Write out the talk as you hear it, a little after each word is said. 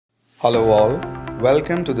Hello all,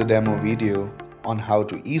 welcome to the demo video on how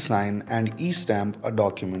to eSign and eStamp a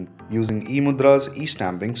document using eMudhra's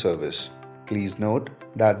eStamping service. Please note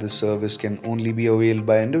that this service can only be availed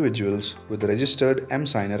by individuals with a registered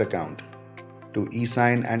emSigner account. To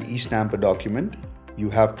eSign and eStamp a document, you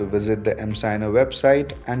have to visit the emSigner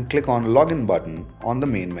website and click on Login button on the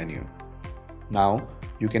main menu. Now,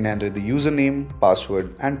 you can enter the username,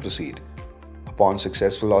 password and proceed. Upon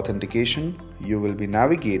successful authentication, you will be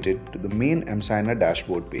navigated to the main emSigner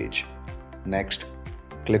dashboard page. Next,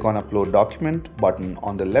 click on Upload Document button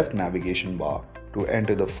on the left navigation bar to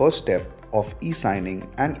enter the first step of e-signing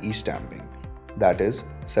and e-stamping. That is,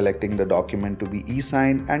 selecting the document to be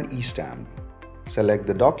e-signed and e-stamped. Select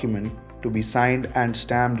the document to be signed and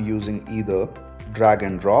stamped using either drag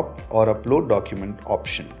and drop or upload document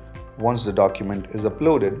option. Once the document is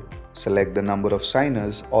uploaded, select the number of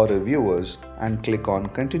signers or reviewers and click on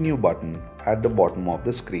Continue button at the bottom of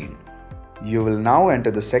the screen. You will now enter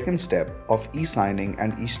the second step of e-signing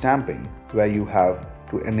and e-stamping, where you have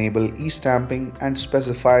to enable e-stamping and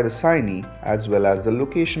specify the signee as well as the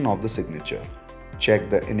location of the signature. Check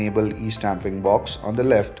the Enable e-stamping box on the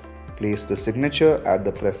left. Place the signature at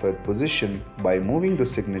the preferred position by moving the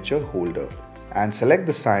signature holder and select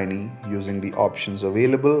the signee using the options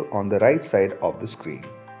available on the right side of the screen.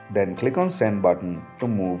 Then click on Send button to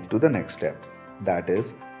move to the next step, that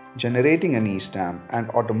is, generating an e-stamp and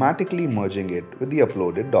automatically merging it with the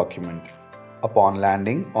uploaded document. Upon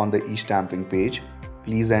landing on the e-stamping page,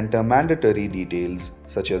 please enter mandatory details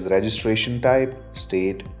such as registration type,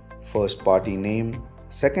 state, first party name,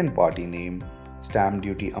 second party name, stamp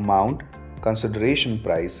duty amount, consideration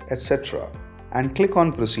price, etc. and click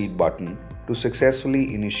on Proceed button to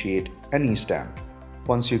successfully initiate an e-stamp.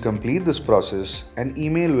 Once you complete this process, an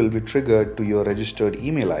email will be triggered to your registered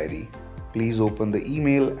email ID. Please open the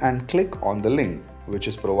email and click on the link which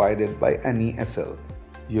is provided by NESL.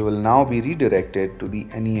 You will now be redirected to the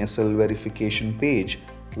NESL verification page,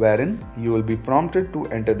 wherein you will be prompted to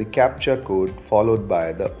enter the CAPTCHA code followed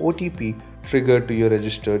by the OTP triggered to your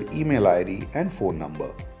registered email ID and phone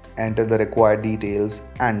number. Enter the required details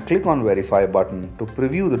and click on Verify button to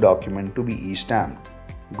preview the document to be e-stamped.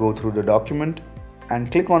 Go through the document and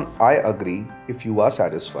click on I agree if you are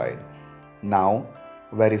satisfied. Now,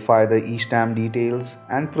 verify the e-stamp details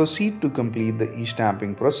and proceed to complete the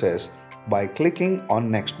e-stamping process by clicking on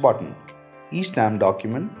Next button. E-stamp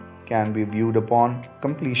document can be viewed upon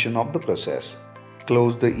completion of the process.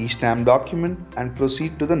 Close the e-stamp document and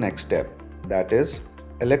proceed to the next step, that is,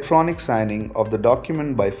 electronic signing of the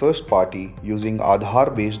document by first party using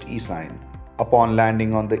Aadhaar-based eSign. Upon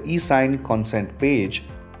landing on the eSign consent page,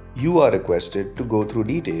 you are requested to go through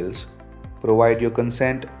details, provide your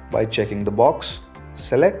consent by checking the box,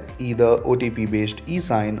 select either OTP-based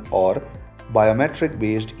eSign or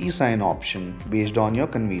biometric-based eSign option based on your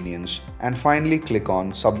convenience, and finally click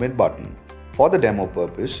on Submit button. For the demo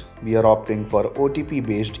purpose, we are opting for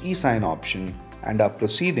OTP-based eSign option and are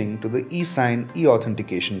proceeding to the eSign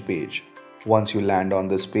e-authentication page. Once you land on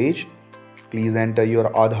this page, please enter your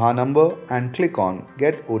Aadhaar number and click on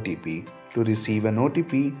Get OTP to receive an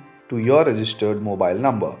OTP to your registered mobile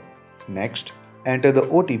number. Next, enter the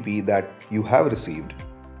OTP that you have received.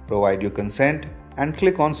 Provide your consent and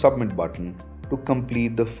click on Submit button to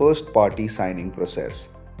complete the first party signing process.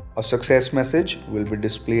 A success message will be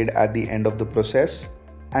displayed at the end of the process,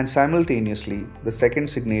 and simultaneously the second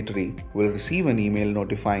signatory will receive an email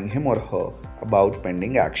notifying him or her about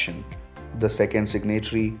pending action. The second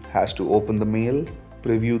signatory has to open the mail,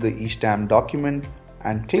 preview the e-stamp document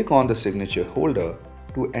and click on the signature holder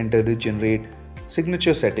to enter the Generate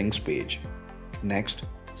Signature Settings page. Next,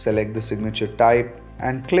 select the signature type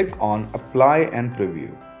and click on Apply and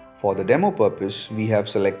Preview. For the demo purpose, we have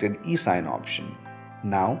selected eSign option.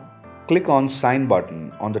 Now, click on Sign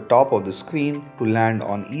button on the top of the screen to land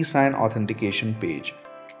on eSign authentication page.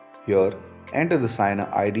 Here, enter the signer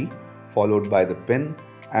ID followed by the PIN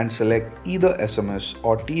and select either SMS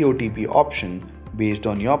or TOTP option based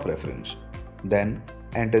on your preference. Then,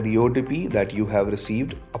 enter the OTP that you have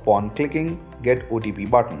received upon clicking Get OTP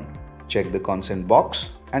button. Check the consent box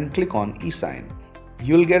and click on eSign.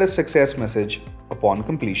 You will get a success message upon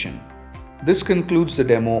completion. This concludes the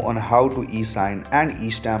demo on how to e-sign and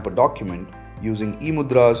e-stamp a document using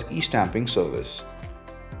eMudhra's e-stamping service.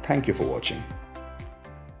 Thank you for watching.